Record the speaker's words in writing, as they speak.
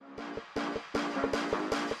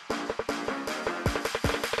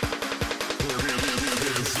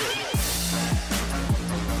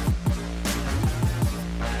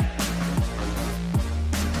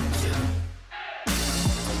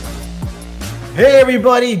Hey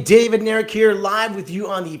everybody, David Narek here, live with you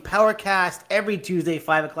on the Powercast every Tuesday,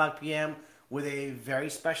 5 o'clock p.m. with a very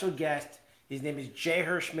special guest. His name is Jay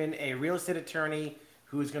Hershman, a real estate attorney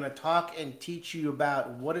who is going to talk and teach you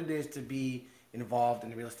about what it is to be involved in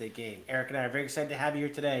the real estate game. Eric and I are very excited to have you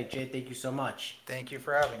here today. Jay, thank you so much. Thank you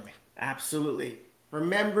for having me. Absolutely.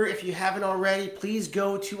 Remember, if you haven't already, please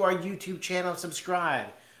go to our YouTube channel and subscribe.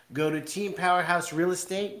 Go to Team Powerhouse Real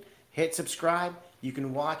Estate, hit subscribe. You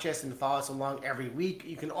can watch us and follow us along every week.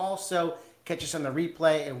 You can also catch us on the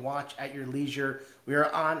replay and watch at your leisure. We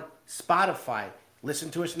are on Spotify.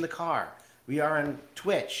 Listen to us in the car. We are on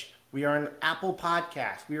Twitch. We are on Apple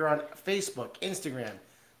Podcasts. We are on Facebook, Instagram.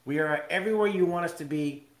 We are everywhere you want us to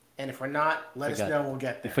be. And if we're not, let us know. We'll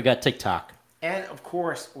get there. You forgot TikTok. And of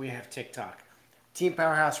course, we have TikTok. Team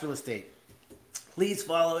Powerhouse Real Estate. Please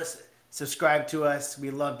follow us, subscribe to us.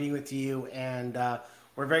 We love being with you. And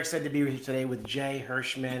we're very excited to be with you today with Jay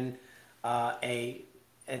Hershman, an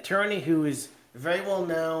attorney who is very well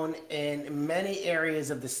known in many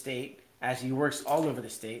areas of the state, as he works all over the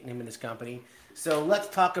state, him and his company. So let's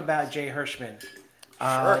talk about Jay Hershman.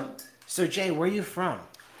 Sure. So Jay, where are you from?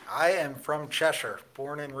 I am from Cheshire,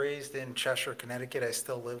 born and raised in Cheshire, Connecticut. I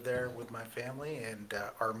still live there with my family, and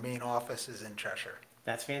our main office is in Cheshire.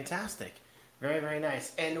 That's fantastic. Very, very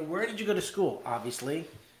nice. And where did you go to school, obviously?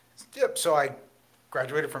 Yep, so I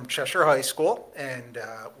graduated from Cheshire High School and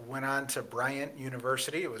went on to Bryant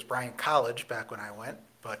University. It was Bryant College back when I went,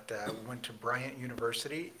 but went to Bryant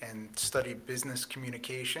University and studied business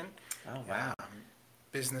communication. Oh, wow.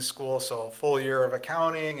 Business school, so a full year of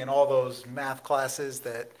accounting and all those math classes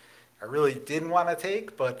that I really didn't want to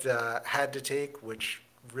take, but had to take, which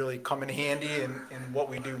really come in handy in what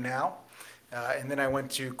we do now. And then I went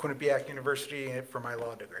to Quinnipiac University for my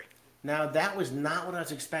law degree. Now, that was not what I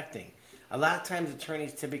was expecting. A lot of times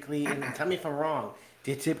attorneys typically, and tell me if I'm wrong,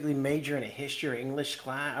 they typically major in a history or English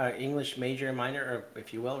class, or English major and minor, or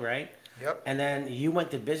if you will, right? Yep. And then you went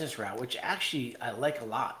the business route, which actually I like a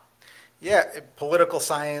lot. Yeah, political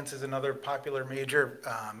science is another popular major,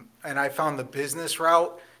 and I found the business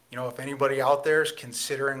route, if anybody out there is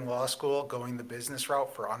considering law school, going the business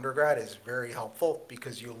route for undergrad is very helpful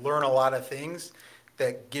because you learn a lot of things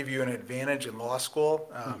that give you an advantage in law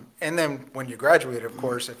school. And then when you graduate, of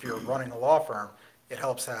course, if you're running a law firm, it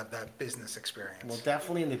helps to have that business experience. Well,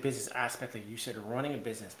 definitely in the business aspect, like you said, running a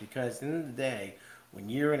business, because at the end of the day, when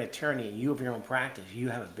you're an attorney and you have your own practice, you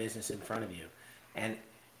have a business in front of you. And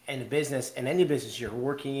in a business, in any business you're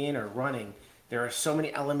working in or running, there are so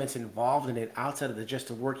many elements involved in it outside of just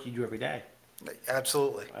the work you do every day.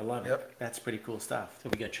 Absolutely. I love it. That's pretty cool stuff. So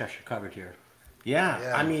we got Cheshire covered here.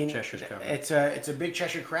 Yeah, I mean, Cheshire's covered. it's a big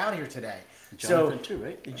Cheshire crowd here today. Jonathan too,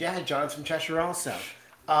 right? Yeah, John's from Cheshire also.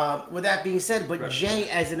 With that being said, but Jay,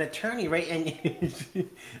 as an attorney, right, and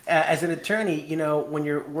as an attorney, when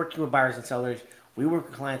you're working with buyers and sellers, we work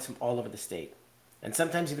with clients from all over the state, and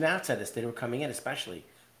sometimes even outside the state, who are coming in, especially.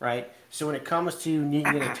 Right? So when it comes to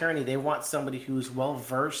needing an attorney, they want somebody who's well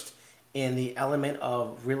versed in the element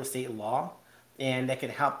of real estate law, and that can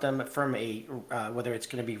help them from whether it's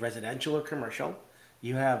going to be residential or commercial.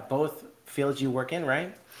 You have both fields you work in,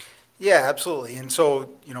 right? Yeah, absolutely. And so,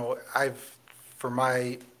 for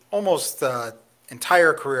my almost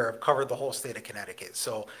entire career, I've covered the whole state of Connecticut.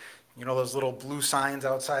 So, those little blue signs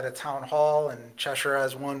outside of Town Hall, and Cheshire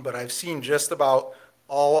has one, but I've seen just about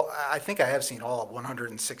I think I have seen all of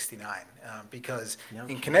 169 because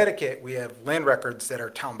in Connecticut we have land records that are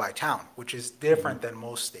town by town, which is different than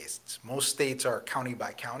most states. Most states are county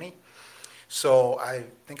by county. So I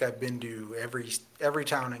think I've been to every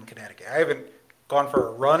town in Connecticut. I haven't gone for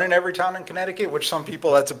a run in every town in Connecticut, which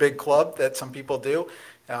that's a big club that some people do.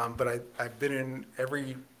 But I've been in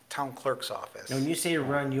every town clerk's office. And when you say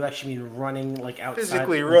run, you actually mean running like outside?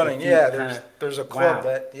 Physically running, yeah. There's a club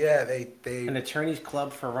that, they an attorney's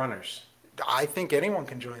club for runners. I think anyone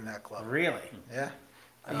can join that club. Really? Yeah.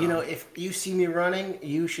 If you see me running,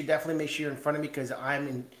 you should definitely make sure you're in front of me because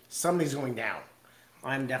something's going down.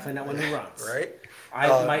 I'm definitely not one who runs. Right?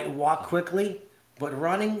 I might walk quickly, but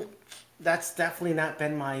running, that's definitely not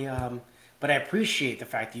been my, but I appreciate the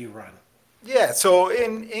fact that you run. Yeah, so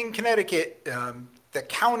in Connecticut, the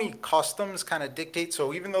county customs kind of dictate,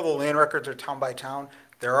 so even though the land records are town by town,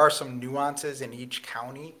 there are some nuances in each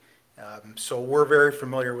county. So we're very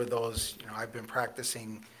familiar with those. I've been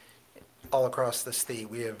practicing all across the state.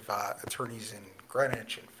 We have attorneys in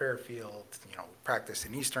Greenwich and Fairfield, practice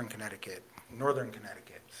in Eastern Connecticut, Northern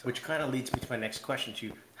Connecticut. So. Which kind of leads me to my next question to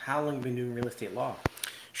you. How long have you been doing real estate law?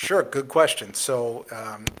 Sure, good question. So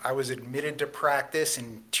I was admitted to practice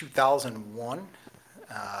in 2001,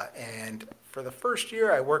 and for the first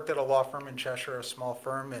year, I worked at a law firm in Cheshire, a small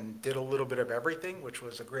firm, and did a little bit of everything, which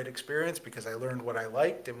was a great experience because I learned what I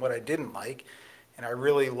liked and what I didn't like. And I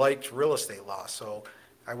really liked real estate law. So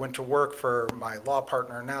I went to work for my law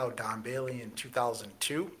partner now, Don Bailey, in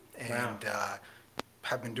 2002, Wow. and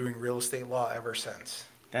have been doing real estate law ever since.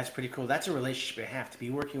 That's pretty cool. That's a relationship you have to be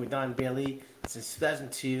working with Don Bailey since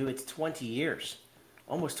 2002. It's 20 years,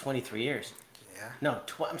 almost 23 years. Yeah. No,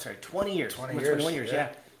 I'm sorry, 20 years. 20 Almost years, 21 years, yeah.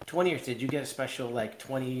 yeah. 20 years. Did you get a special, like,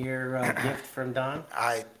 20-year gift from Don?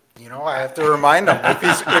 I have to remind him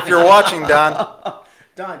if you're watching, Don.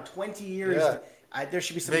 Don, 20 years. Yeah. There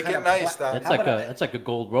should be some Make kind it of nice, Don. That's How like about that's like a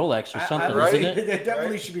gold Rolex or something, Right? isn't it? There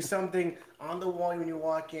definitely Right. should be something on the wall when you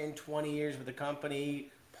walk in. 20 years with the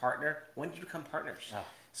company, partner. When did you become partners? Oh,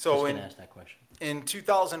 So just in gonna ask that question. in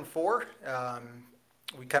 2004,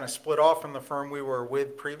 we kind of split off from the firm we were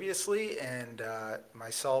with previously, and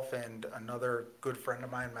myself and another good friend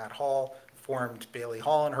of mine, Matt Hall, formed Bailey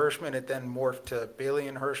Hall and Hershman. It then morphed to Bailey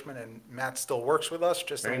and Hershman, and Matt still works with us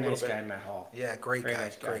just Very a little nice bit. guy, Matt Hall. Yeah, great Very guy,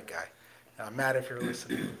 nice guy. great guy. Matt, if you're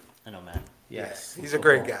listening, I know, man. Yes. he's a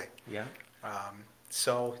great guy. Yeah.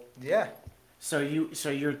 So yeah, So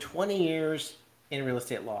you're 20 years in real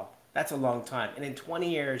estate law. That's a long time. And in 20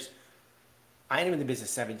 years, I am in the business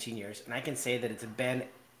 17 years, and I can say that it's been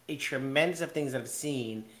a tremendous of things that I've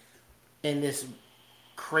seen in this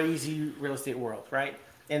crazy real estate world, right?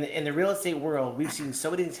 In the real estate world, we've seen so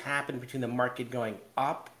many things happen between the market going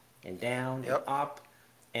up and down Yep. and up.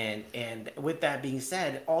 And with that being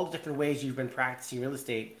said, all the different ways you've been practicing real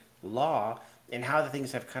estate law and how the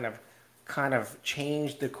things have kind of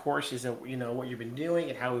changed the courses of what you've been doing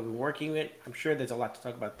and how we've been working it. I'm sure there's a lot to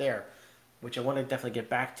talk about there, which I want to definitely get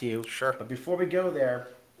back to. Sure. But before we go there,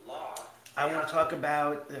 I want to talk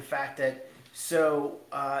about the fact that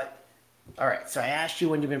all right. So I asked you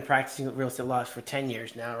when you've been practicing real estate laws for 10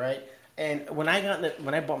 years now, right? And when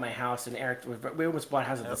I bought my house, and Eric, we almost bought a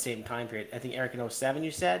house at the same time period. I think Eric in 07,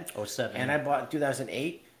 you said. 07, And yeah. I bought in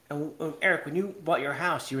 2008. And Eric, when you bought your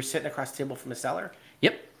house, you were sitting across the table from a seller.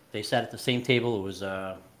 Yep, they sat at the same table.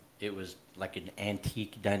 It was like an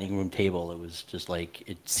antique dining room table. It was just like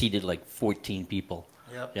it seated like 14 people.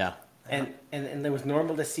 Yep. Yeah. And it was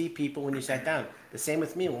normal to see people when you sat down. The same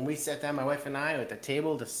with me. When we sat down, my wife and I, at the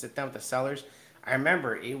table to sit down with the sellers, I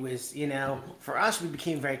remember it was, for us, we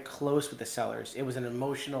became very close with the sellers. It was an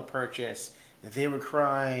emotional purchase. They were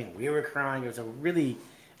crying. We were crying. It was a really,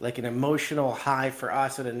 like an emotional high for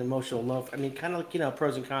us and an emotional low. I mean, kind of like,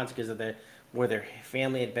 pros and cons because of where their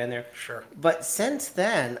family had been there. Sure. But since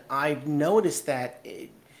then, I've noticed that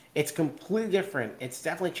it's completely different. It's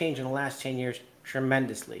definitely changed in the last 10 years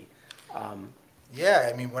tremendously. Yeah,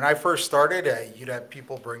 I mean, when I first started, you'd have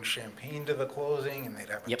people bring champagne to the closing, and they'd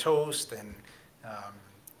have a Yep. toast and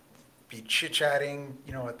be chit-chatting,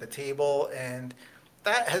 at the table, and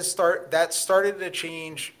that started to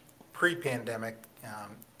change pre-pandemic,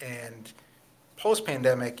 and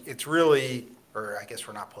post-pandemic, it's really, or I guess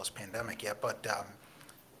we're not post-pandemic yet, but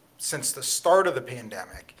since the start of the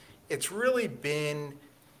pandemic, it's really been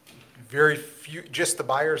very few, just the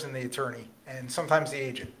buyers and the attorney, and sometimes the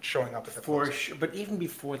agent showing up at the For closing. sure, but even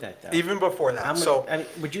before that, though. Even before that,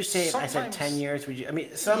 Would you say if I said sometimes- 10 years? Would you? I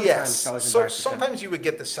mean, sometimes yes. sellers and So buyers would come- sometimes you would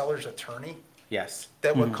get the seller's attorney Yes.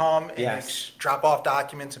 that would come and Yes. drop off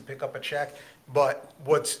documents and pick up a check. But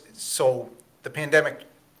the pandemic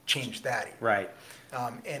changed that. Even. Right.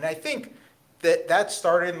 And I think that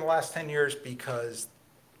started in the last 10 years because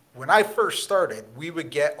when I first started, we would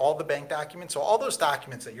get all the bank documents. So all those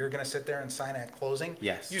documents that you're going to sit there and sign at closing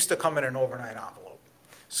Yes. used to come in an overnight envelope.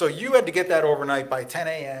 So you had to get that overnight by 10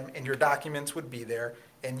 a.m. and your documents would be there.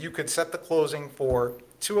 And you could set the closing for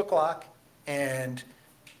 2 o'clock and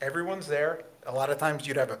everyone's there. A lot of times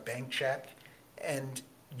you'd have a bank check and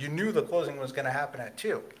you knew the closing was going to happen at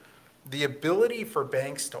 2. The ability for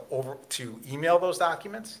banks to email those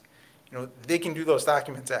documents, they can do those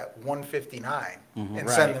documents at 1:59 and Right.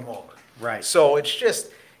 send them over. Right. So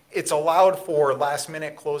it's allowed for last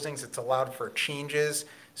minute closings. It's allowed for changes.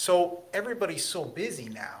 So everybody's so busy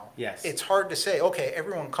now. Yes. It's hard to say, okay,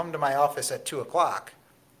 everyone come to my office at 2 o'clock,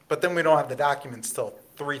 but then we don't have the documents till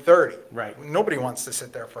 3:30. Right. Nobody wants to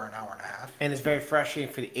sit there for an hour and a half. And it's very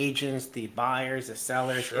frustrating for the agents, the buyers, the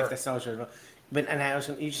sellers, Sure. if the sellers are.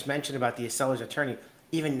 You just mentioned about the seller's attorney.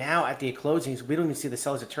 Even now at the closings, we don't even see the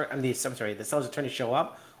seller's attorney. The seller's attorney show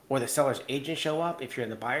up or the seller's agent show up if you're on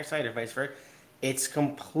the buyer side or vice versa. It's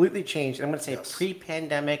completely changed. I'm going to say Yes.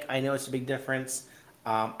 pre-pandemic, I know it's a big difference.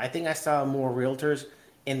 I think I saw more realtors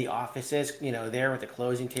in the offices, there with the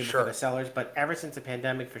closing table Sure. for the sellers. But ever since the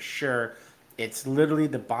pandemic, for sure, it's literally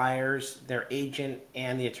the buyers, their agent,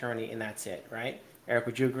 and the attorney, and that's it, right? Eric,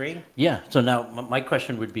 would you agree? Yeah, so now my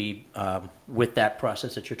question would be, with that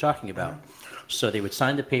process that you're talking about, so they would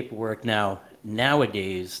sign the paperwork.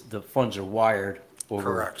 Nowadays, the funds are wired over.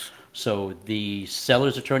 Correct. So the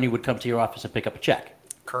seller's attorney would come to your office and pick up a check.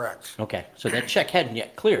 Correct. Okay, so that check hadn't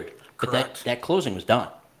yet cleared, but Correct. that closing was done.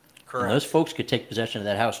 Correct. And those folks could take possession of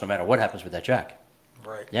that house no matter what happens with that check.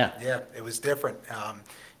 Right. Yeah. Yeah, it was different.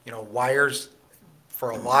 Wires,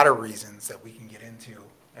 for a lot of reasons that we can get into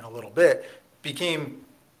in a little bit, became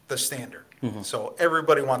the standard. So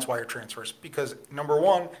everybody wants wire transfers because, number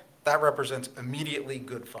one, that represents immediately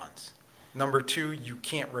good funds. Number two, you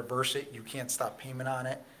can't reverse it. You can't stop payment on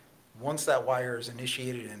it. Once that wire is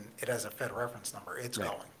initiated and it has a Fed reference number, it's Right.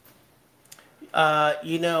 going.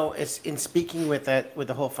 It's in speaking with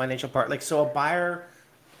the whole financial part. Like, so a buyer,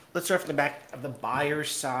 let's start from the back of the buyer's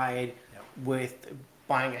side with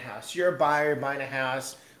buying a house. You're a buyer buying a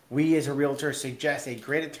house. We as a realtor suggest a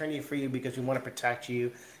great attorney for you because we want to protect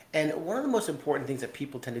you. And one of the most important things that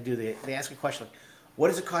people tend to do, they ask a question like, what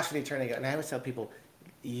does it cost for the attorney? And I always tell people,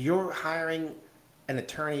 you're hiring an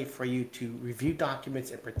attorney for you to review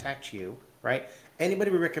documents and protect you, right?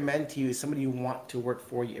 Anybody we recommend to you is somebody you want to work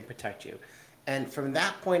for you and protect you. And from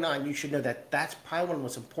that point on, you should know that that's probably one of the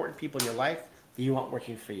most important people in your life that you want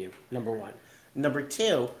working for you, number one. Number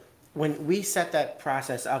two, when we set that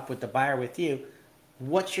process up with the buyer with you,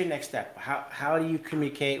 what's your next step? How do you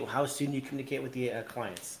communicate? How soon do you communicate with the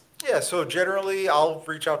clients? Yeah, so generally I'll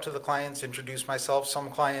reach out to the clients, introduce myself.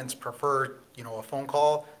 Some clients prefer, a phone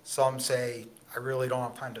call. Some say, I really don't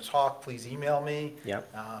have time to talk, please email me.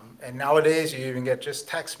 Yep. And nowadays you even get just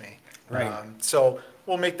text me. Right. So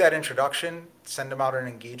we'll make that introduction, send them out an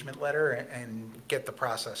engagement letter and get the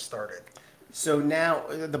process started. So now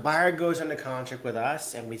the buyer goes under contract with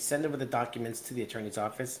us and we send over the documents to the attorney's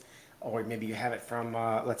office, or maybe you have it from,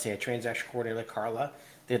 let's say, a transaction coordinator like Carla.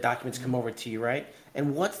 The documents come over to you, right?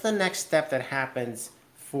 And what's the next step that happens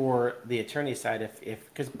for the attorney side?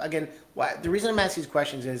 Because again, the reason I'm asking these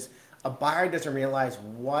questions is a buyer doesn't realize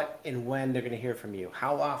what and when they're going to hear from you.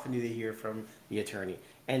 How often do they hear from the attorney?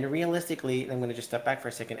 And realistically, and I'm going to just step back for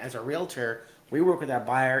a second. As a realtor, we work with that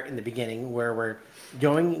buyer in the beginning where we're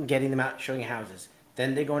going and getting them out, showing houses.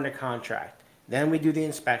 Then they go under contract. Then we do the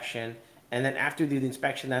inspection. And then after we do the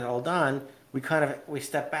inspection, that's all done, we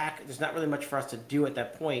step back. There's not really much for us to do at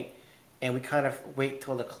that point, and we kind of wait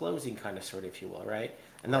till the closing, kind of, sort of, if you will, right?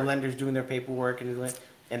 And the lender's doing their paperwork and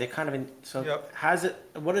they're kind of in. So Yep.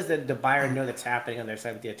 What does the buyer know that's happening on their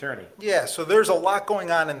side with the attorney? Yeah, so there's a lot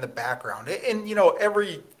going on in the background, and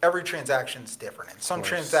every transaction is different. And some course.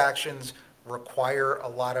 transactions require a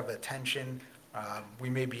lot of attention. We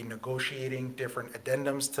may be negotiating different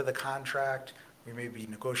addendums to the contract. We may be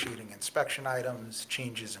negotiating inspection items,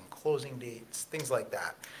 changes in closing dates, things like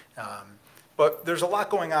that. But there's a lot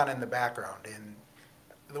going on in the background, and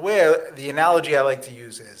the analogy I like to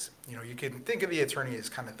use is, you can think of the attorney as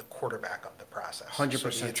kind of the quarterback of the process. 100% So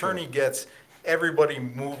the true. attorney gets everybody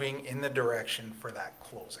moving in the direction for that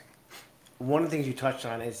closing. One of the things you touched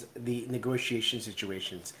on is the negotiation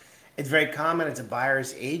situations. It's very common as a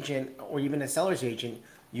buyer's agent or even a seller's agent,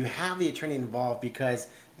 you have the attorney involved because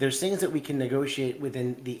there's things that we can negotiate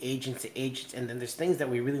within the agents to agents, and then there's things that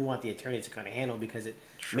we really want the attorney to kind of handle because it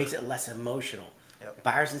makes it less emotional. Yep.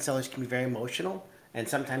 Buyers and sellers can be very emotional, and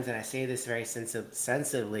sometimes, and I say this very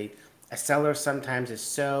sensitively, a seller sometimes is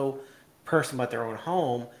so personal about their own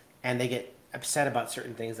home, and they get upset about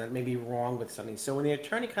certain things that may be wrong with something. So when the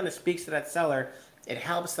attorney kind of speaks to that seller, it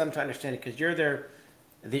helps them to understand it because you're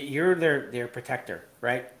their protector,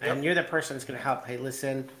 right? Yep. And you're the person that's going to help. Hey,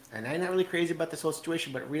 listen, and I'm not really crazy about this whole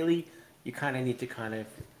situation, but really, you kind of need to kind of.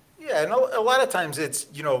 Yeah, and a lot of times it's,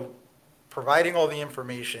 providing all the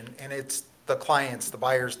information, and it's the client's, the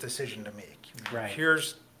buyer's decision to make. Right. Here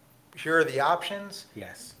are the options.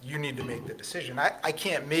 Yes. You need to make the decision. I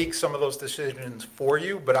can't make some of those decisions for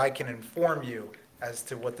you, but I can inform you as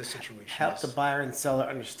to what the situation Help is. the buyer and seller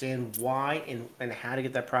understand why and how to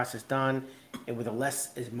get that process done, and with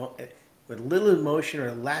with little emotion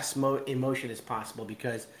or less emotion as possible,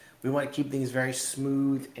 because we want to keep things very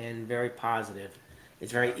smooth and very positive.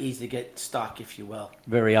 It's very easy to get stuck, if you will.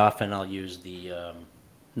 Very often I'll use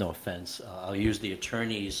no offense, I'll use the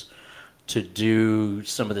attorneys to do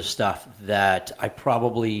some of the stuff that I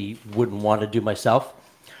probably wouldn't want to do myself.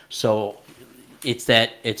 So it's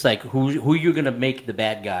like who you're going to make the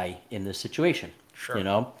bad guy in this situation, Sure.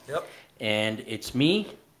 Yep. And it's me,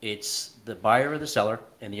 it's the buyer or the seller,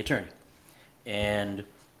 and the attorney. And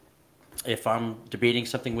if I'm debating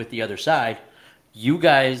something with the other side, you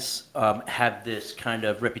guys have this kind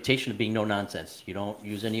of reputation of being no nonsense. You don't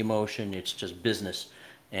use any emotion. It's just business.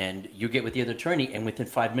 And you get with the other attorney, and within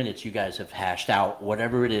 5 minutes, you guys have hashed out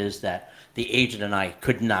whatever it is that the agent and I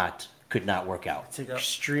could not work out. It's an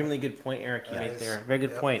extremely good point, Eric, you made is. there. Very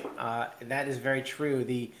good Yep. point. That is very true.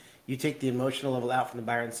 You take the emotional level out from the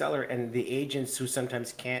buyer and seller, and the agents who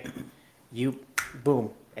sometimes can't,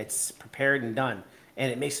 boom, it's prepared and done. And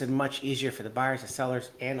it makes it much easier for the buyers, the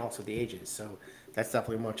sellers, and also the agents. So that's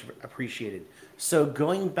definitely much appreciated. So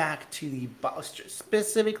going back to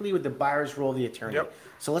specifically with the buyer's role, the attorney. Yep.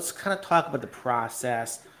 So let's kind of talk about the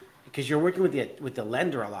process, because you're working with the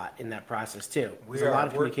lender a lot in that process too. There's a lot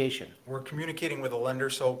of communication. We're communicating with a lender,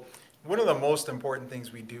 so one of the most important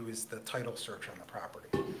things we do is the title search on the property.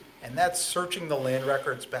 And that's searching the land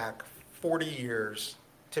records back 40 years,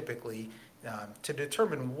 typically, to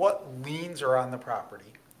determine what liens are on the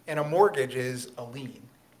property. And a mortgage is a lien.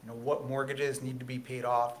 What mortgages need to be paid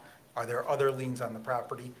off? Are there other liens on the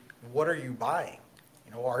property? What are you buying?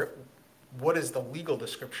 What is the legal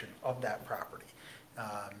description of that property?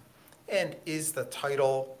 And is the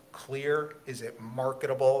title clear? Is it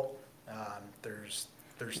marketable? There's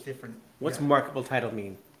different. What's yeah. marketable title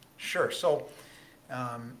mean? Sure. So,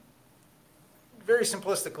 very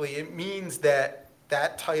simplistically, it means that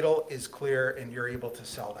that title is clear and you're able to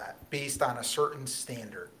sell that based on a certain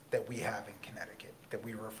standard that we have in Connecticut that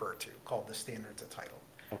we refer to, called the standards of title.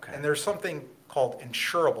 Okay. And there's something called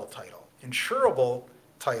insurable title. Insurable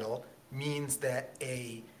title means that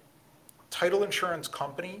a title insurance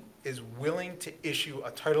company is willing to issue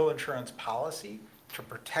a title insurance policy to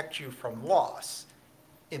protect you from loss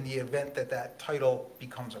in the event that that title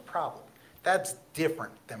becomes a problem. That's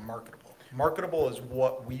different than marketable. Marketable is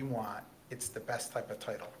what we want. It's the best type of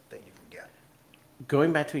title that you can get.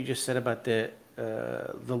 Going back to what you just said about the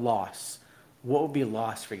loss, what would be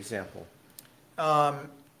loss, for example?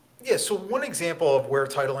 Yeah, so one example of where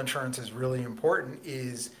title insurance is really important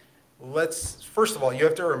is, first of all, you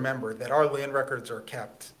have to remember that our land records are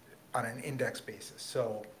kept on an index basis.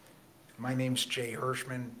 So my name's Jay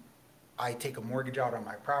Hershman. I take a mortgage out on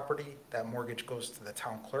my property. That mortgage goes to the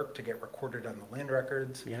town clerk to get recorded on the land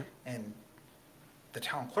records. Yeah. And the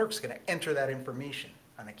town clerk's going to enter that information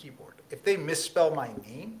on a keyboard. If they misspell my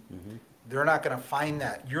name, they're not going to find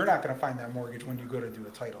that. You're not going to find that mortgage when you go to do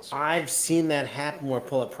a title search. I've seen that happen where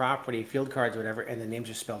pull up property, field cards, whatever, and the names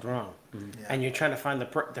are spelled wrong. Yeah. And you're trying to find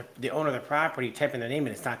the owner of the property, type in their name,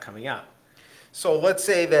 and it's not coming up. So let's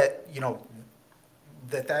say that,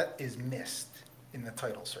 that is missed in the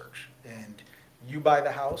title search. And you buy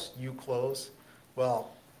the house, you close.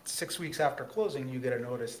 Well, 6 weeks after closing, you get a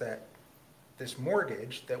notice that this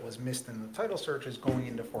mortgage that was missed in the title search is going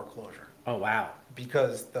into foreclosure Oh, wow.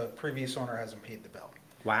 because the previous owner hasn't paid the bill.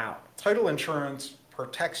 Wow. Title insurance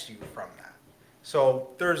protects you from that. So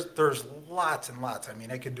there's lots and lots. I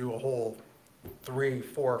mean, I could do a whole 3,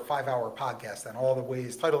 4, 5-hour podcast on all the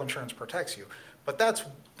ways title insurance protects you. But that's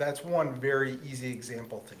one very easy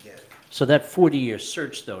example to give. So that 40-year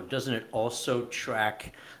search, though, doesn't it also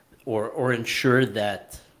track or ensure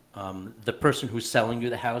that the person who's selling you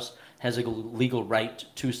the house has a legal right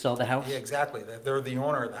to sell the house? Yeah, exactly. They're the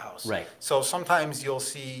owner of the house. Right. So sometimes you'll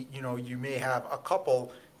see, you may have a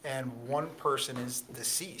couple and one person is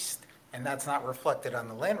deceased, and that's not reflected on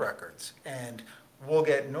the land records. And we'll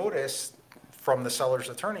get notice from the seller's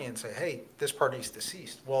attorney and say, hey, this party's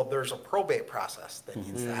deceased. Well, there's a probate process that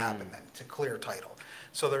needs to happen then to clear title.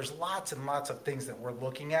 So there's lots and lots of things that we're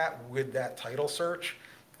looking at with that title search,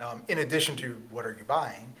 in addition to what are you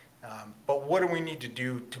buying. But what do we need to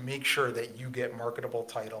do to make sure that you get marketable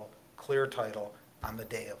title, clear title on the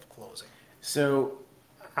day of closing? So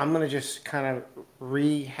I'm going to just kind of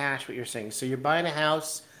rehash what you're saying. So you're buying a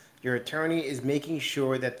house, your attorney is making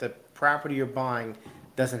sure that the property you're buying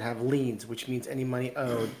doesn't have liens, which means any money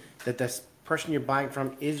owed, that this person you're buying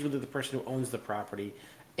from is really the person who owns the property,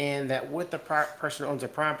 and that with the person who owns the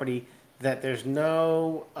property, that there's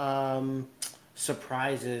no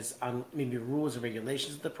surprises on maybe rules or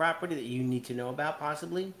regulations of the property that you need to know about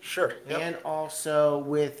possibly. Sure. Yep. And also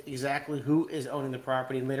with exactly who is owning the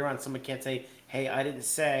property, and later on someone can't say, hey, I didn't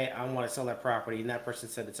say I want to sell that property, and that person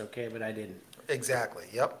said it's okay, but I didn't. Exactly,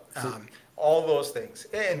 yep. All those things.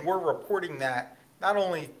 And we're reporting that not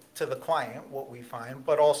only to the client, what we find,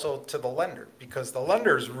 but also to the lender, because the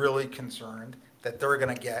lender is really concerned that they're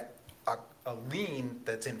going to get a lien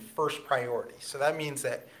that's in first priority. So that means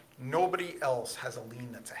that nobody else has a lien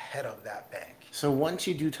that's ahead of that bank. So once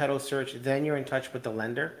you do title search, then you're in touch with the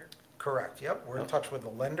lender? Correct, yep. We're in touch with the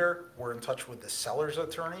lender. We're in touch with the seller's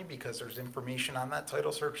attorney because there's information on that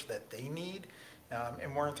title search that they need.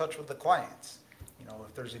 And we're in touch with the clients. you know,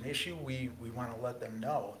 if there's an issue, we want to let them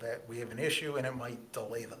know that we have an issue and it might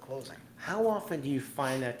delay the closing. How often do you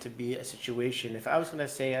find that to be a situation? If I was going to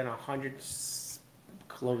say on 100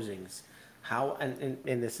 closings, how, and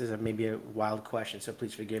this is maybe a wild question, so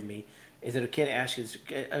please forgive me. Is it okay to ask you,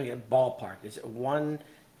 ballpark? Is it 1,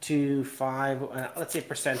 2, 5, let's say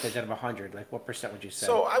percentage out of 100? Like what percent would you say?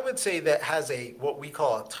 So I would say that has what we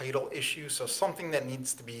call a title issue, so something that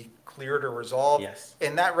needs to be cleared or resolved. Yes.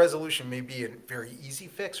 And that resolution may be a very easy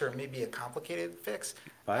fix or it may be a complicated fix.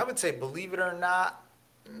 But- I would say, believe it or not,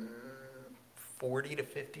 40 to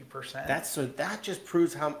 50%. That just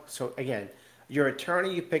proves how, so again, your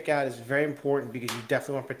attorney you pick out is very important because you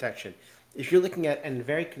definitely want protection. If you're looking at a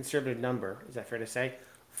very conservative number, is that fair to say?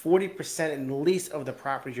 40% at least of the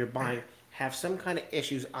properties you're buying have some kind of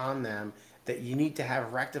issues on them that you need to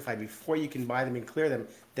have rectified before you can buy them and clear them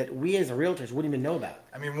that we as realtors wouldn't even know about.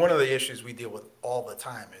 I mean, one of the issues we deal with all the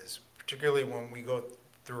time is, particularly when we go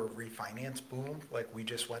through a refinance boom, like we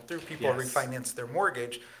just went through, people Yes. refinance their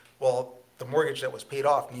mortgage. Well, the mortgage that was paid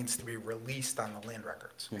off needs to be released on the land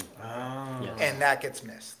records. Oh. Yeah. And that gets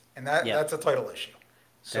missed. And Yeah. that's a title issue.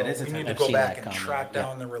 So That is a we need title to I've go seen back that and come, track yeah.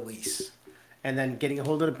 down the release. And then getting a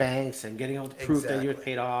hold of the banks and getting a hold of proof that you had Exactly.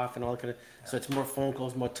 paid off and all that kind of, so it's more phone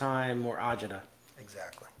calls, more time, more agita.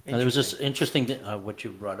 Exactly. Now, there was this interesting, what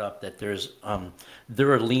you brought up, that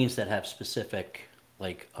there are liens that have specific,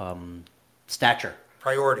 like, stature.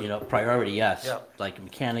 Priority. You know, priority, yes. Yeah. Like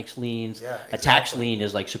mechanics liens. Yeah, A tax exactly. lien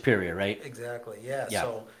is like superior, right? Exactly, yeah. Yeah.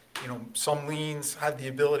 So, you know, some liens have the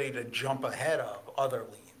ability to jump ahead of other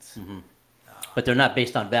liens. Mm-hmm. But they're not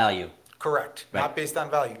based on value. Correct. Right. Not based on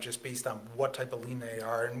value, just based on what type of lien they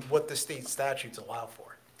are and what the state statutes allow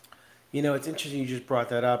for. You know, it's interesting you just brought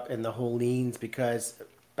that up and the whole liens because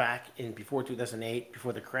back in before 2008,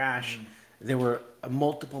 before the crash, there were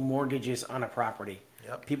multiple mortgages on a property.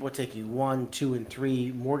 Yep. People were taking 1, 2, and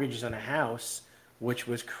 3 mortgages on a house, which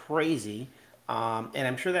was crazy. And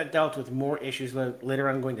I'm sure that dealt with more issues later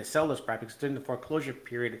on going to sell those properties. During the foreclosure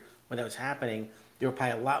period when that was happening, there were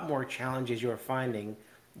probably a lot more challenges you were finding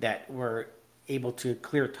that were able to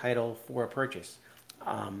clear title for a purchase.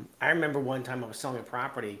 I remember one time I was selling a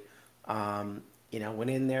property. You know, went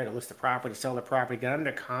in there to list the property, sell the property, got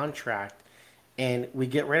under contract, and we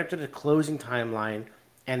get right up to the closing timeline,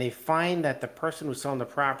 and they find that the person who was selling the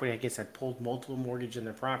property, I guess, had pulled multiple mortgages in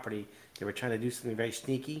their property. They were trying to do something very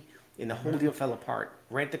sneaky, and the whole deal fell apart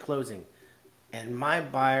right at the closing. And my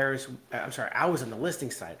buyers, I'm sorry, I was on the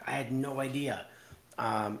listing side. I had no idea.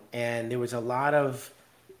 And there was a lot of,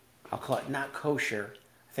 I'll call it not kosher,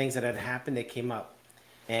 things that had happened that came up.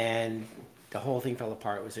 And the whole thing fell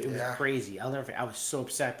apart. It was Yeah. crazy. I was so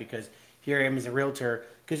upset because here I am as a realtor.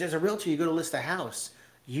 Because as a realtor, you go to list a house.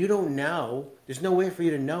 You don't know. There's no way for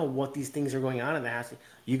you to know what these things are going on in the house.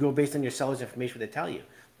 You go based on your seller's information, what they tell you.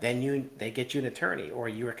 Then they get you an attorney, or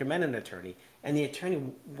you recommend an attorney. And the attorney,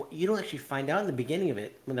 you don't actually find out in the beginning of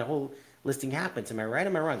it when the whole listing happens. Am I right?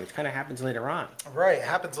 Am I wrong? It kind of happens later on. Right, it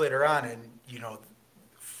happens later on, and, you know,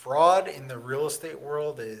 fraud in the real estate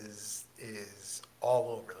world is all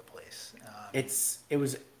over the place. It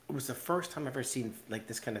was the first time I've ever seen like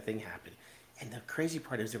this kind of thing happen. And the crazy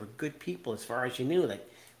part is there were good people as far as you knew, like,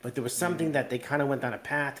 but there was something that they kind of went down a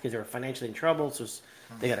path because they were financially in trouble. So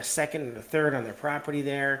they got a second and a third on their property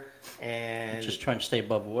there, and Just trying to stay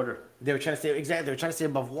above water. they were trying to stay exactly. They were trying to stay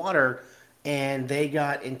above water, and they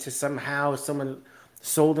got into somehow someone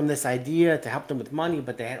sold them this idea to help them with money,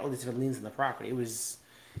 but they had all these different liens on the property. It was,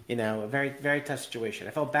 you know, a very very tough situation.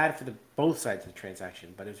 I felt bad for both sides of the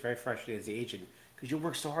transaction, but it was very frustrating as the agent because you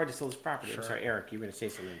worked so hard to sell this property. I'm sorry, Eric, you were going to say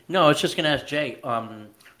something. No, I was just going to ask Jay.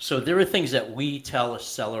 So there are things that we tell a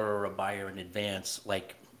seller or a buyer in advance,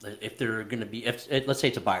 like if they're going to be, let's say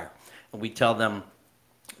it's a buyer, and we tell them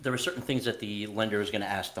there are certain things that the lender is going to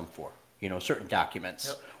ask them for, you know, certain documents,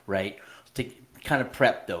 Yep. right? To kind of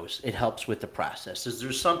prep those. It helps with the process. Is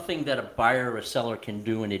there something that a buyer or a seller can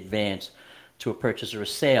do in advance to a purchase or a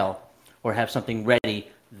sale, or have something ready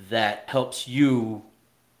that helps you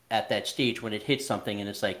at that stage when it hits something and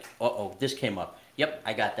it's like, uh-oh, this came up. Yep,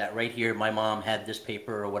 I got that right here. My mom had this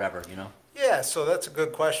paper or whatever, you know? Yeah, so that's a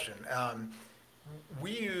good question.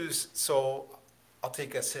 So I'll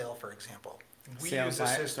take a sale, for example. We Sale use a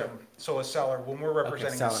buyer, system, sorry. so a seller, when we're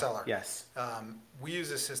representing a seller. Yes. We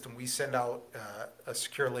use a system, we send out a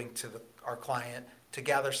secure link to our client to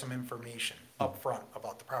gather some information upfront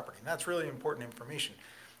about the property. And that's really important information.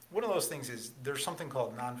 One of those things is there's something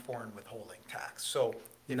called non-foreign withholding tax. So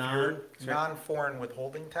if you're non-foreign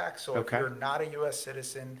withholding tax, so if Okay. you're not a U.S.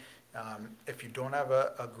 citizen, if you don't have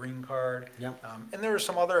a green card, Yep. and there are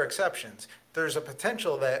some other exceptions, there's a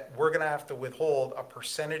potential that we're gonna have to withhold a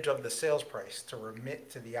percentage of the sales price to remit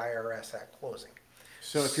to the IRS at closing.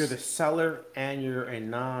 So if you're the seller and you're a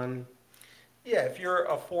non, Yeah, if you're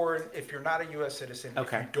a foreign, if you're not a US citizen, if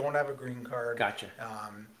Okay. you don't have a green card. Gotcha.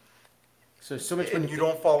 So much And money. you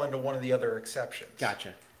don't fall into one of the other exceptions.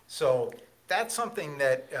 Gotcha. So that's something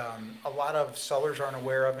that a lot of sellers aren't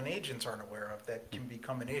aware of and agents aren't aware of that can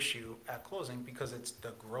become an issue at closing because it's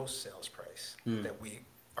the gross sales price that we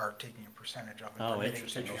are taking a percentage of and Oh, permitting to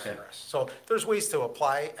interesting. the Okay. IRS. So there's ways to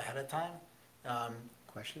apply ahead of time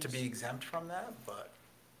Questions? to be exempt from that, but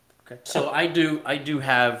Okay. So I do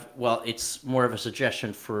have, well, it's more of a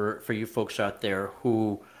suggestion for you folks out there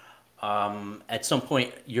who, at some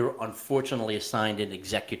point, you're unfortunately assigned an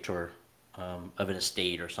executor of an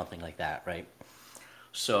estate or something like that, right?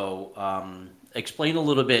 So explain a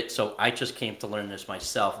little bit, so I just came to learn this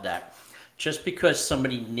myself, that just because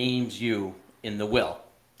somebody names you in the will,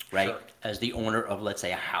 right, Sure. as the owner of, let's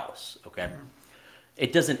say, a house, okay,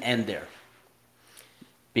 it doesn't end there.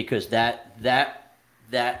 Because that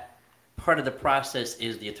part of the process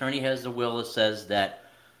is the attorney has the will that says that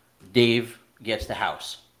Dave gets the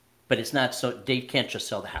house. But it's not so, Dave can't just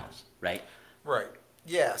sell the house, right? right.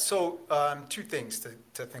 Yeah, so two things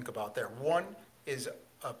to think about there. One is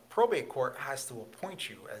a probate court has to appoint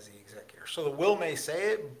you as the executor. So the will may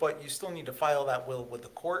say it, but you still need to file that will with the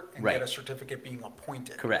court and get Right. a certificate being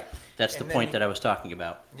appointed. Correct. That's the And point then- that I was talking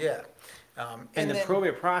about. Yeah. And the then-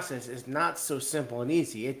 probate process is not so simple and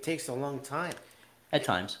easy. It takes a long time. At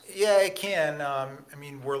times. Yeah, it can. I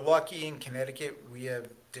mean, we're lucky in Connecticut, we have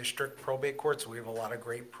district probate courts. We have a lot of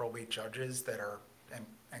great probate judges that are,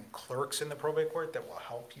 and clerks in the probate court that will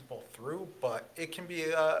help people through, but it can be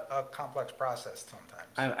a complex process sometimes.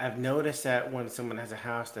 I've noticed that when someone has a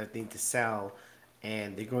house that they need to sell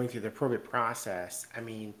and they're going through the probate process, I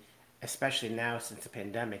mean, especially now since the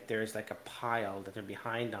pandemic, there's like a pile that they're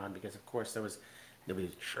behind on because of course there was,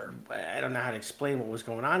 Sure. I don't know how to explain what was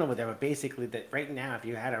going on over there, but basically that right now, if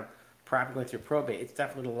you had a property going through probate, it's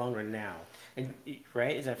definitely longer now. And,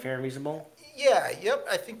 right? Is that fair and reasonable? Yeah, yep,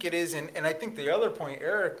 I think it is. And I think the other point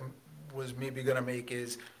Eric was maybe gonna make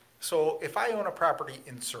is, so if I own a property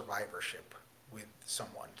in survivorship with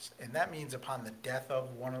someone, and that means upon the death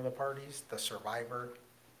of one of the parties, the survivor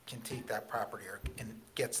can take that property and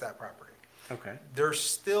gets that property. Okay. There's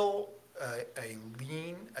still a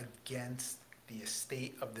lien against the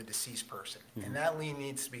estate of the deceased person. And that lien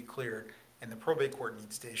needs to be cleared, and the probate court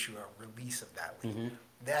needs to issue a release of that lien.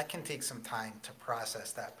 That can take some time to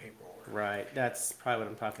process that paperwork. Right. That's probably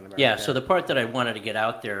what I'm talking about. Yeah, right so there. the part that I wanted to get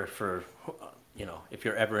out there for, if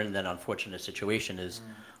you're ever in that unfortunate situation is,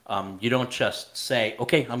 you don't just say,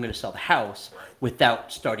 okay, I'm gonna sell the house Right.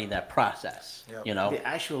 without starting that process, Yep. you know? The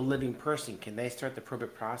actual living person, can they start the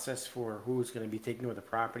probate process for who's going to be taking over the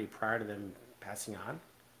property prior to them passing on?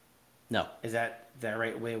 No, Is that the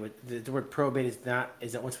right way? With the word probate is not.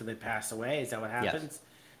 Is that once when they pass away? Is that what happens?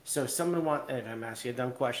 So if someone if I'm asking a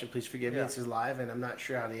dumb question, please forgive me. Yeah. This is live, and I'm not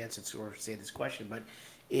sure how to answer or say this question. But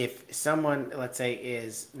if someone, let's say,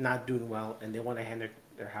 is not doing well and they want to hand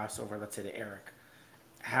their house over, let's say to Eric,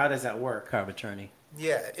 how does that work? power of attorney.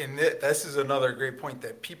 Yeah, and this is another great point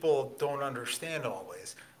that people don't understand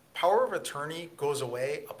always. Power of attorney goes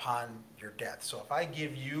away upon your death. So if I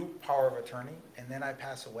give you power of attorney and then I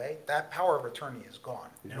pass away, that power of attorney is gone,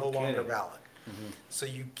 no longer kidding. valid. So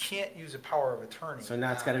you can't use a power of attorney. So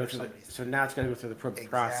now it's got to go after through. somebody's- So now it's got to go through the probate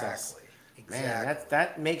process. Exactly. Man,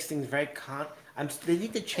 that makes things very they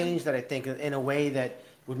need to change that, I think, in a way that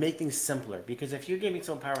would make things simpler. Because if you're giving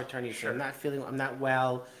someone power of attorney, you say, Sure. I'm not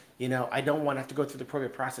well, I don't want to have to go through the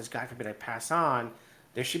probate process, God forbid I pass on,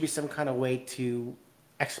 there should be some kind of way to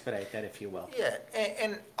expedite that, if you will. Yeah,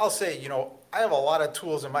 and I'll say, I have a lot of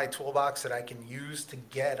tools in my toolbox that I can use to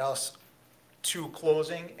get us to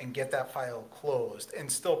closing and get that file closed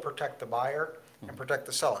and still protect the buyer and protect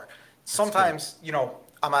the seller. Sometimes,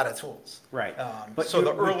 I'm out of tools. Right. But so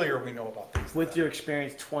the earlier we know about things. With your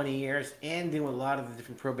experience, 20 years, and dealing with a lot of the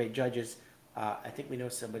different probate judges, I think we know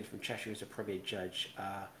somebody from Cheshire who's a probate judge.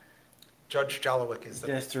 Judge Jalowick is the.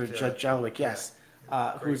 That's through Judge Jelwick, yes.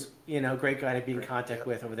 Who's, great guy to be in contact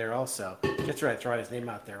with over there also. Just right, throw his name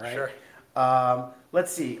out there, right? Sure.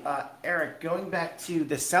 Let's see, Eric, going back to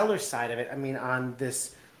the seller side of it, I mean, on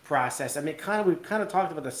this process, I mean, we've kind of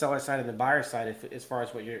talked about the seller side and the buyer side as far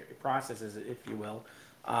as what your process is, if you will.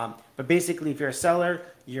 But basically, if you're a seller,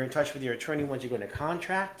 you're in touch with your attorney once you go into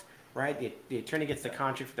contract, right? The attorney gets the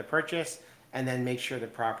contract for the purchase, and then make sure the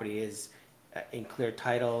property is in clear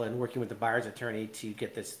title and working with the buyer's attorney to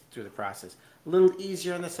get this through the process. A little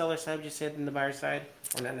easier on the seller side, would you say, than the buyer side,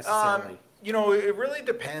 or not necessarily? It really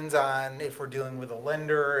depends on if we're dealing with a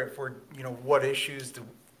lender, if we're, what issues do,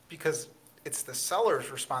 because it's the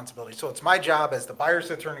seller's responsibility. So it's my job as the buyer's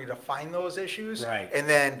attorney to find those issues. Right. And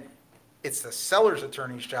then it's the seller's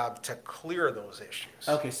attorney's job to clear those issues.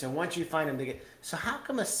 Okay, so once you find them, so how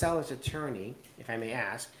come a seller's attorney, if I may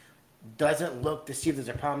ask, doesn't look to see if there's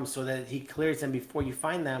a problem so that he clears them before you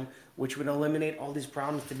find them, which would eliminate all these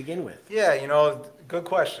problems to begin with? Yeah, good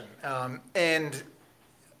question. And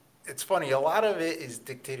it's funny, a lot of it is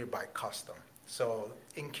dictated by custom. So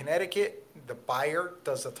in Connecticut, the buyer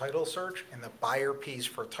does the title search and the buyer pays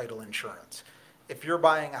for title insurance. If you're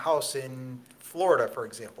buying a house in Florida, for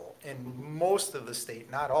example, in most of the state,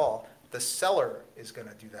 not all, the seller is going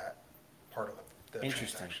to do that part of the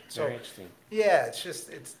Interesting. transaction. Very interesting. Yeah,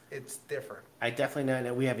 it's different. I definitely know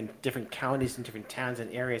that we have in different counties and different towns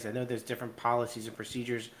and areas. I know there's different policies and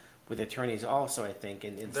procedures with attorneys also, I think,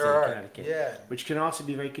 in state There of are, Connecticut. yeah. Which can also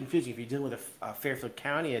be very confusing. If you're dealing with a Fairfield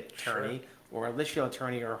County attorney or a Litchfield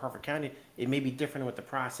attorney or a Harford County, it may be different what the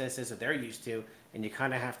process is that they're used to, and you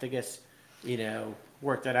kind of have to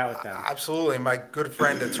work that out with them. Absolutely. My good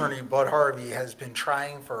friend, attorney Bud Harvey, has been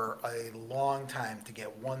trying for a long time to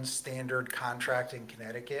get one standard contract in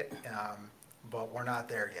Connecticut, but we're not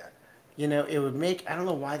there yet. It would make, I don't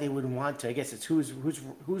know why they wouldn't want to. I guess it's whose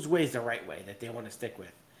way is the right way that they want to stick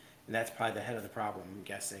with. And that's probably the head of the problem, I'm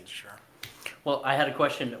guessing. Sure. Well, I had a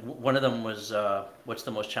question. One of them was, what's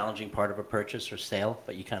the most challenging part of a purchase or sale?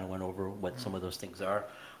 But you kind of went over what some of those things are.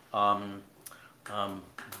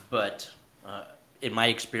 But in my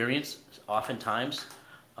experience, oftentimes,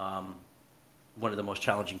 one of the most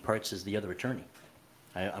challenging parts is the other attorney.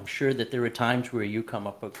 I'm sure that there are times where you come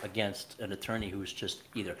up against an attorney who's just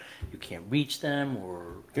either you can't reach them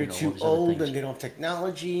or They're all too these other old things. and they don't have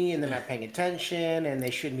technology and they're not paying attention and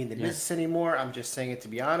they shouldn't be in the business anymore. I'm just saying it to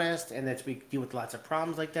be honest. And we deal with lots of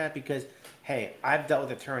problems like that because, hey, I've dealt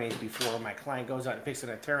with attorneys before. My client goes out and picks an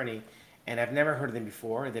attorney and I've never heard of them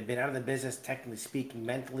before. They've been out of the business, technically speaking,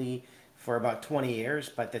 mentally for about 20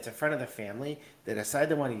 years, but that's a friend of the family. They decide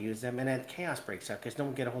they want to use them and then chaos breaks out because no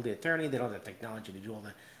one can get a hold of the attorney. They don't have technology to do all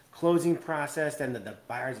the closing process. Then the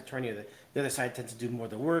buyer's attorney or the other side tends to do more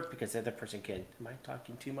of the work because the other person can. Am I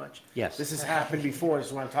talking too much? Yes. This has happened before. This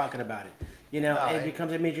is why I'm talking about it. And it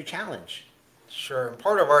becomes a major challenge. Sure. And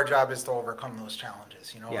part of our job is to overcome those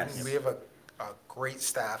challenges. Yes. And we have a great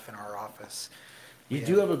staff in our office. You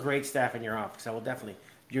do have a great staff in your office. I will definitely.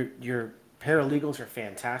 Your paralegals are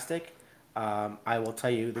fantastic. I will tell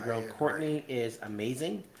you, the girl I agree. Courtney is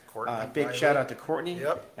amazing. Courtney Big Riley. shout out to Courtney.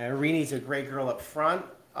 Yep. Reenie's a great girl up front.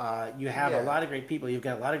 You have a Yeah. lot of great people. You've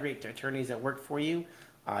got a lot of great attorneys that work for you.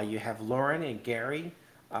 You have Lauren and Gary,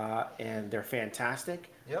 and they're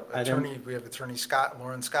fantastic. Yep. Then- We have attorney Lauren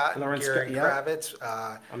Lauren Scott, Gary Scott,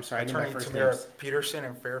 Kravitz. I'm sorry, I didn't know my Attorney first Tamara names. Peterson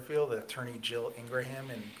in Fairfield, attorney Jill Ingraham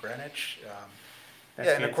in Greenwich. That's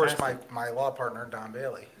And of course fantastic. my law partner Don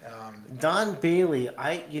Bailey. Don Bailey,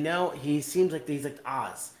 he seems like he's like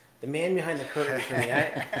Oz, the man behind the curtain for me.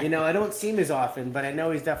 I don't see him as often, but I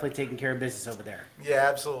know he's definitely taking care of business over there. Yeah,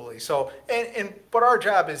 absolutely. So but our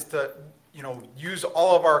job is to use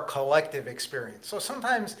all of our collective experience. So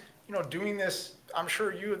sometimes doing this, I'm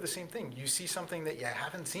sure you have the same thing. You see something that you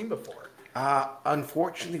haven't seen before.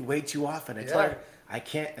 Unfortunately, way too often. It's Yeah. like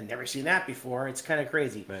I've never seen that before. It's kind of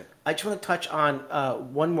crazy. Right. I just want to touch on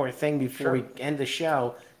one more thing before we end the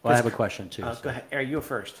show. Well, I have a question too. Go ahead, Eric, you go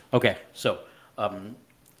first. Okay, so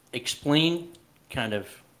explain kind of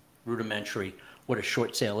rudimentary what a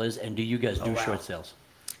short sale is, and do you guys do wow. short sales?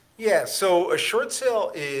 Yeah, so a short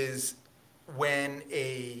sale is when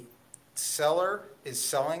a seller is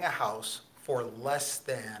selling a house for less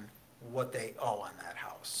than what they owe on that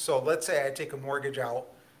house. So let's say I take a mortgage out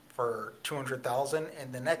for $200,000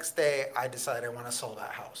 and the next day I decide I want to sell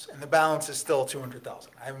that house and the balance is still $200,000.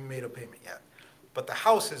 I haven't made a payment yet. But the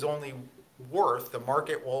house is only the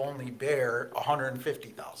market will only bear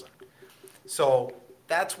 $150,000. So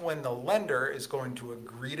that's when the lender is going to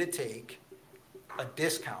agree to take a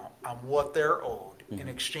discount on what they're owed in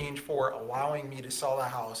exchange for allowing me to sell the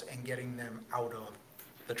house and getting them out of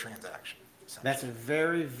the transaction. That's a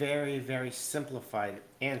very, very, very simplified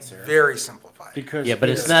answer. Very simplified. Because Yeah, but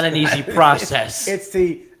it's not an easy process. It's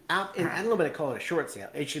and I don't know about to call it a short sale.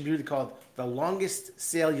 It should be called the longest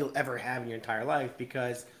sale you'll ever have in your entire life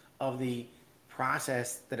because of the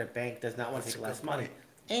process that a bank does not want to That's take a less good money. point.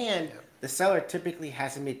 And Yep. the seller typically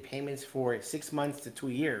hasn't made payments for 6 months to 2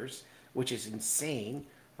 years, which is insane,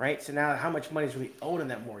 right? So now how much money is really owed on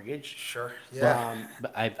that mortgage? Sure, yeah.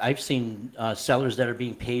 But I've seen sellers that are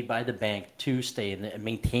being paid by the bank to stay and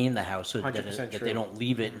maintain the house so that 100% that they true. don't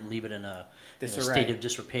leave it and leave it in a Disarray. state of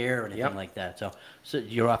disrepair or anything Yep. like that. So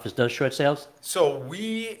your office does short sales? So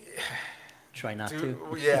we Try not to.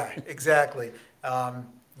 do, yeah, exactly.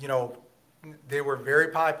 You know, they were very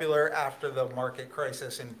popular after the market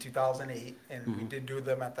crisis in 2008, and we did do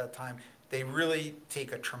them at that time. They really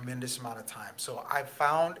take a tremendous amount of time. So I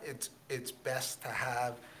found it's best to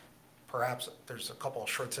have, perhaps there's a couple of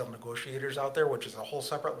short sale negotiators out there, which is a whole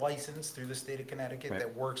separate license through the state of Connecticut Right.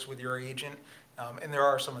 that works with your agent. And there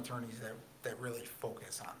are some attorneys that really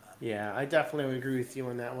focus on them. Yeah, I definitely agree with you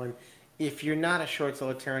on that one. If you're not a short sale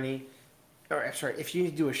attorney, or sorry, if you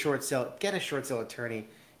need to do a short sale, get a short sale attorney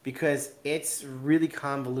because it's really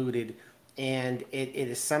convoluted and it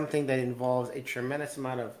is something that involves a tremendous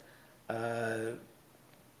amount of,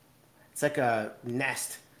 it's like a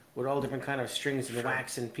nest with all different kind of strings and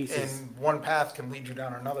wax and pieces. And one path can lead you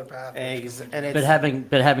down another path. which can Eggs, lead you- and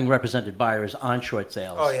But having represented buyers on short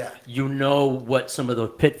sales, Oh, yeah. you know what some of the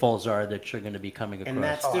pitfalls are that you're going to be coming across. and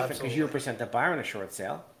that's Oh, different because you absolutely. represent the buyer in a short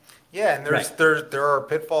sale. Yeah, and Right. there are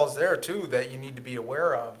pitfalls there too that you need to be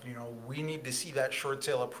aware of. You know, we need to see that short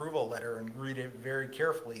sale approval letter and read it very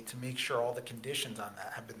carefully to make sure all the conditions on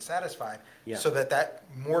that have been satisfied. Yeah. So that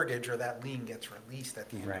mortgage or that lien gets released at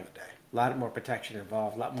the end of Right. the day. A lot more protection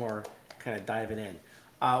involved, a lot more kind of diving in.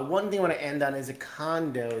 One thing I want to end on is the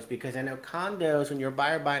condos because I know condos, when you're a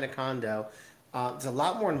buyer buying a condo, there's a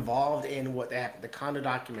lot more involved in what the condo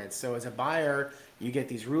documents. So as a buyer, you get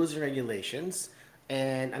these rules and regulations,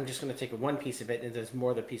 and I'm just going to take one piece of it, and there's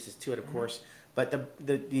more other pieces to it, of course. But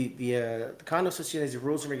the condo association has the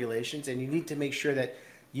rules and regulations, and you need to make sure that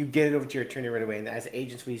you get it over to your attorney right away. And as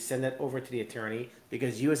agents, we send that over to the attorney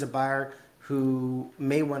because you, as a buyer who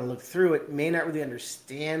may want to look through it, may not really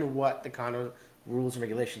understand what the condo rules and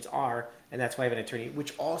regulations are, and that's why I have an attorney,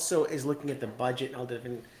 which also is looking at the budget and all the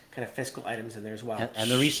different kind of fiscal items in there as well. And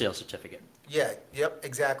the resale certificate. Yeah, yep,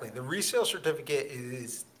 exactly. The resale certificate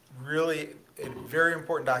is really a very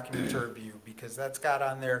important document to review because that's got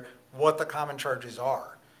on there what the common charges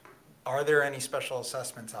are. Are there any special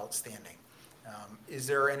assessments outstanding? Is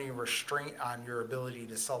there any restraint on your ability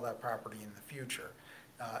to sell that property in the future?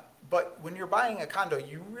 But when you're buying a condo,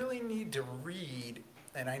 you really need to read,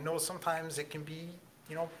 and I know sometimes it can be,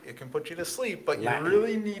 you know, it can put you to sleep, but you Latin.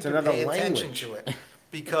 really need It's to another pay attention language. to it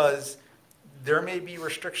because there may be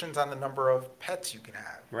restrictions on the number of pets you can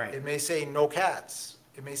have. Right. It may say no cats.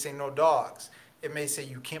 It may say no dogs. It may say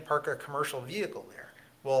you can't park a commercial vehicle there.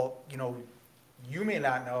 Well, you know, you may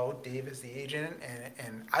not know, Dave is the agent,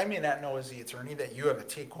 and I may not know as the attorney that you have a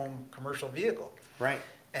take-home commercial vehicle. Right.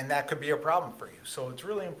 And that could be a problem for you. So it's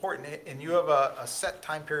really important, and you have a set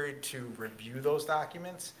time period to review those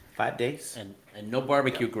documents. 5 days. And no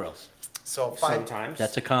barbecue grills. So five. Sometimes.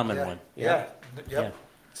 That's a common Yeah, one. yeah, Yeah. yep.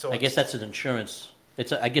 So I guess that's an insurance,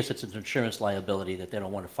 I guess it's an insurance liability that they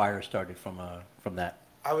don't want a fire started from that.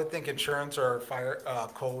 I would think insurance or fire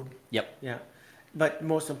code. Yep. Yeah. But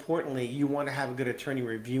most importantly, you want to have a good attorney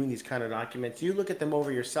reviewing these kind of documents. You look at them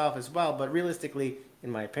over yourself as well, but realistically,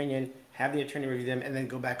 in my opinion, have the attorney review them and then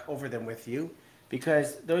go back over them with you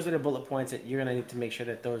because those are the bullet points that you're going to need to make sure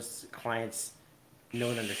that those clients know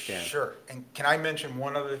and understand. Sure. And can I mention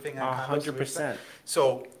one other thing on condos? 100%.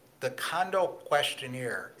 So the condo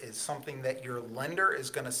questionnaire is something that your lender is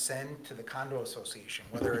going to send to the condo association,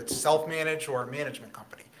 whether it's self-managed or a management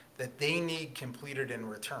company, that they need completed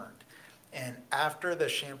and returned. And after the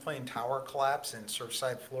Champlain Tower collapse in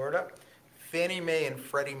Surfside, Florida, Fannie Mae and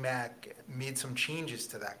Freddie Mac made some changes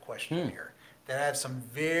to that questionnaire that have some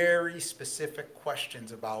very specific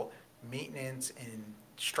questions about maintenance and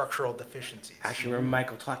structural deficiencies. Actually, remember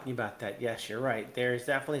Michael talking about that. Yes, you're right. There's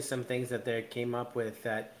definitely some things that they came up with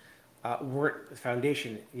that weren't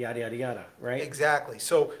foundation, yada, yada, yada, right? Exactly.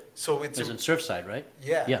 So it's It was in Surfside, right?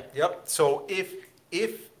 yeah. Yeah. Yep. So if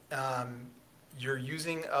you're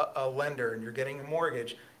using a lender and you're getting a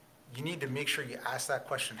mortgage, you need to make sure you ask that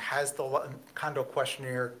question. Has the condo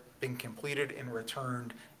questionnaire been completed and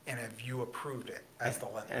returned, and have you approved it as the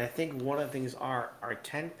lender? And I think one of the things are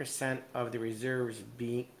 10% of the reserves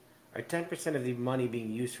being, or 10% of the money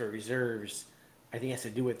being used for reserves, I think has to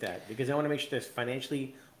do with that. Because I want to make sure they're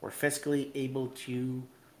financially or fiscally able to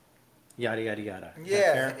yada, yada, yada. Is that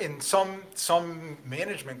Yeah, fair? and some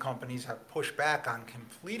management companies have pushed back on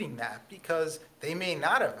completing that because they may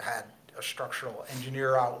not have had a structural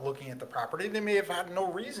engineer out looking at the property. They may have had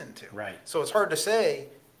no reason to. Right. So it's hard to say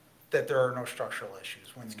that there are no structural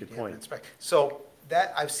issues when That's a you good get point. inspect. So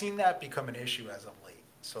that, I've seen that become an issue as of late.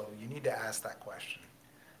 So you need to ask that question.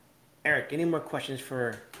 Eric, any more questions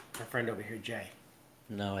for our friend over here, Jay?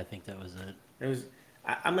 No, I think that was it. It was.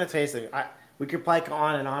 I'm gonna tell you something. We could probably go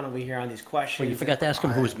on and on over here on these questions. Well, you forgot to ask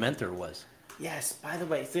him who his mentor was. Yes. By the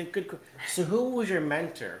way, it's a good. So, who was your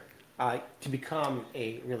mentor to become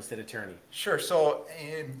a real estate attorney? Sure. So,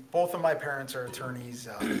 both of my parents are attorneys.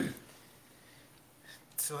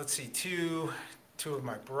 So let's see, two of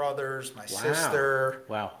my brothers, my sister.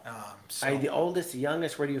 Wow. Are you the oldest, the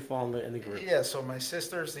youngest? Where do you fall in the group? Yeah. So my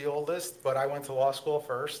sister's the oldest, but I went to law school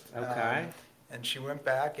first. Okay. And she went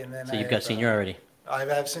back, and then So you've got seniority. I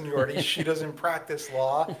have seniority. She doesn't practice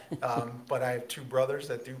law, but I have two brothers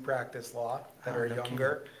that do practice law that are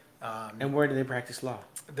younger. And where do they practice law?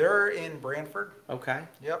 They're in Brantford. Okay.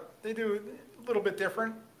 Yep, they do a little bit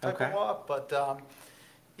different type Okay. of law, but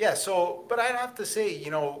yeah. So, but I'd have to say,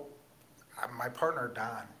 my partner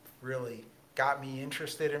Don really got me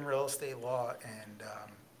interested in real estate law and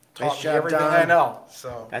taught me job, everything Don. I know.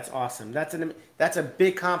 So That's awesome. That's a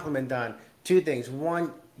big compliment, Don. Two things.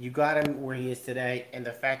 One, you got him where he is today, and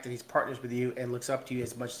the fact that he's partners with you and looks up to you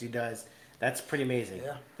as much as he does, that's pretty amazing.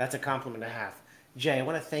 Yeah. That's a compliment and a half. Jay, I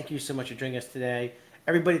want to thank you so much for joining us today.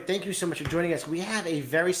 Everybody, thank you so much for joining us. We have a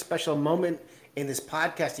very special moment in this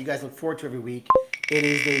podcast you guys look forward to every week. It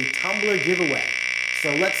is the Tumbler giveaway. So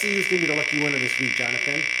let's see who's going to be the lucky winner this week,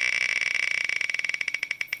 Jonathan.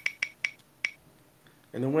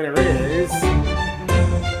 And the winner is...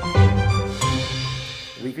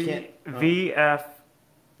 We can't... VSF,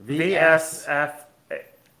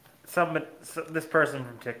 this person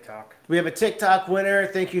from TikTok. We have a TikTok winner.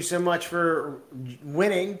 Thank you so much for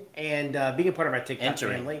winning and being a part of our TikTok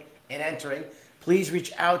family and entering. Please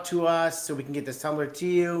reach out to us so we can get this tumbler to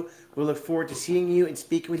you. We look forward to seeing you and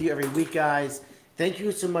speaking with you every week, guys. Thank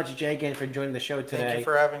you so much, Jay, again, for joining the show today. Thank you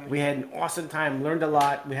for having me. We had an awesome time, learned a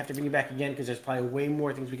lot. We have to bring you back again because there's probably way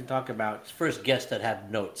more things we can talk about. First guest that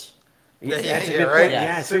had notes. Yeah, Yeah, that's a yeah, good right. point. Yeah.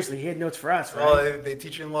 Yeah, seriously, he had notes for us, right? well, they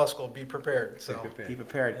teach you in law school. Be prepared. So Be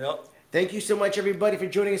prepared. Yep. Thank you so much, everybody, for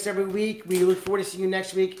joining us every week. We look forward to seeing you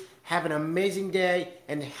next week. Have an amazing day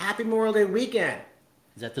and happy Memorial Day weekend.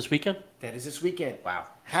 Is that this weekend? That is this weekend. Wow.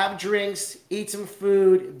 Have drinks, eat some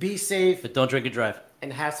food, be safe, But don't drink and drive.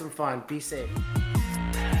 and have some fun. Be safe.